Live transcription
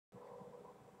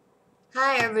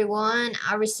Hi everyone,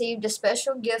 I received a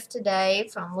special gift today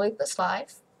from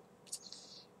Lupuslife.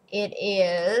 It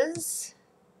is,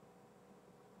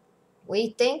 we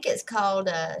think it's called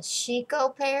a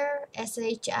Shiko Pear,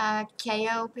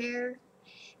 S-H-I-K-O pear.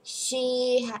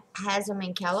 She has them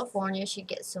in California. She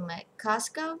gets them at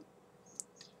Costco.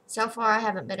 So far I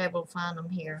haven't been able to find them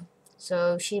here.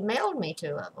 So she mailed me 2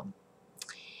 of them.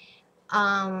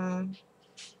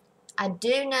 I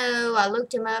do know, I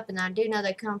looked them up and I do know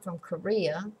they come from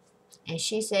Korea. And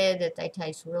she said that they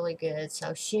taste really good.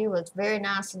 So she was very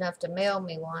nice enough to mail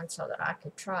me one so that I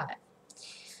could try it.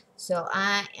 So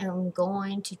I am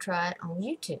going to try it on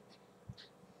YouTube,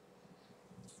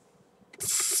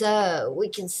 so we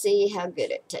can see how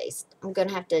good it tastes. I'm going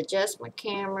to have to adjust my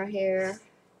camera here.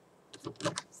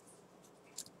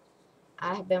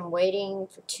 I have been waiting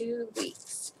for 2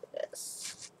 weeks for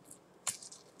this.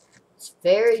 It's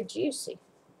very juicy.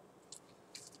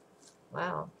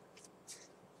 Wow.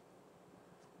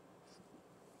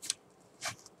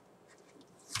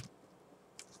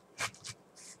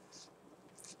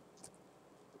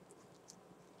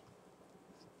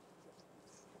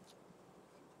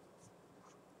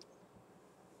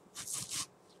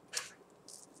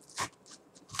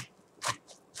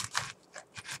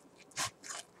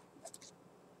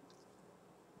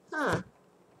 Huh.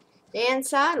 The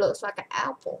inside looks like an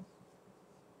apple.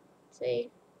 See?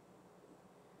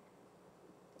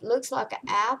 It looks like an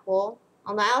apple.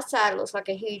 On the outside, it looks like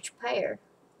a huge pear.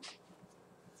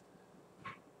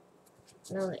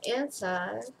 And on the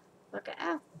inside, like an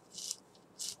apple.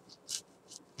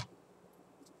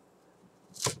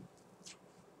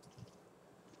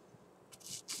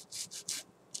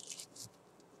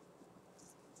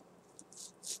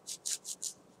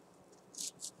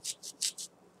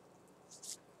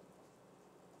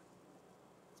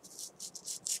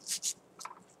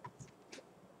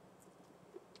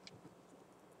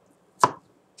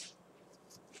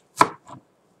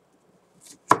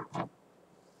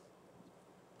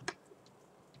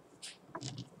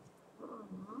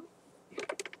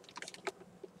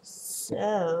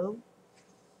 So,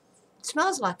 it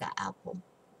smells like an apple.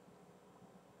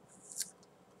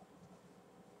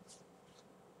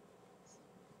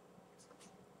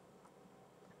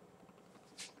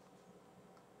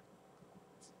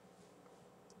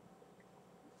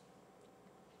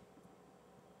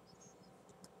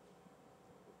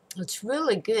 It's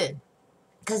really good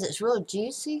because it's real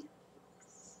juicy.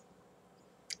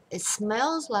 It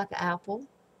smells like an apple.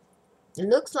 It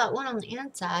looks like one on the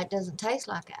inside. It doesn't taste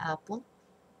like an apple.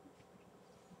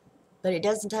 But it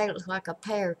doesn't taste like a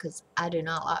pear because I do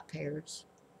not like pears.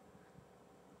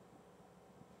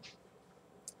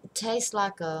 It tastes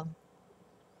like a,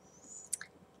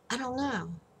 I don't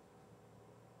know.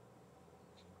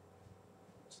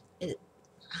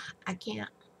 I can't.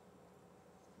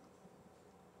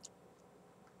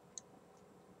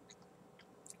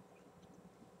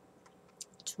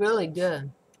 It's really good.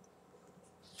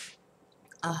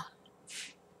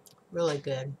 Really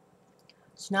good.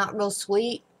 It's not real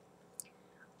sweet,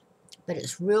 but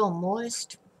it's real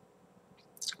moist.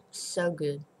 So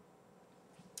good.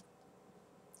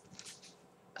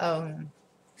 I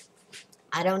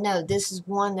don't know. This is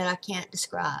one that I can't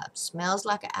describe. Smells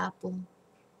like an apple.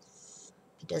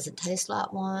 It doesn't taste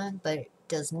like one, but it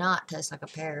does not taste like a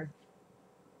pear.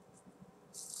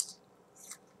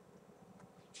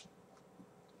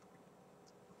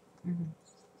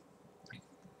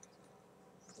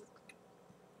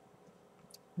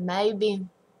 Maybe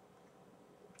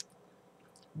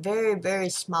very, very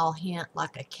small hint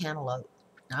like a cantaloupe.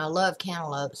 Now, I love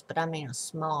cantaloupes, but I mean a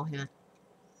small hint.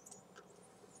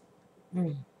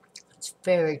 It's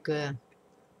very good.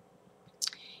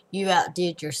 You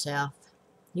outdid yourself.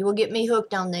 You will get me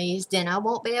hooked on these, then I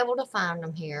won't be able to find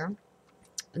them here.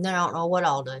 And then I don't know what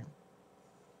I'll do.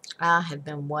 I have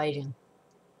been waiting.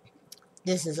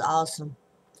 This is awesome.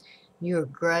 You're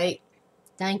great.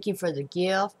 Thank you for the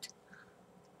gift.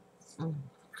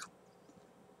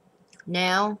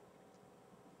 Now,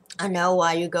 I know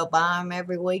why you go buy them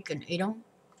every week and eat them.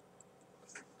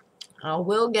 I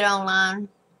will get online,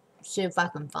 see if I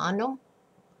can find them.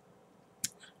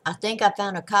 I think I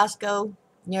found a Costco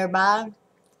nearby,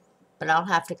 but I'll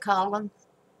have to call them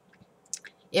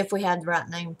if we have the right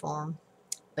name for them,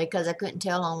 because I couldn't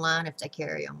tell online if they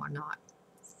carry them or not.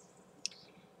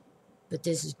 But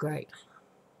this is great.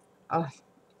 Oh,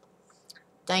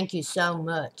 thank you so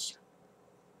much.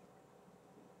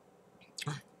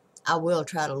 I will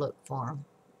try to look for them.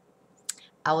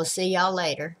 I will see y'all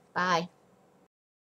later. Bye.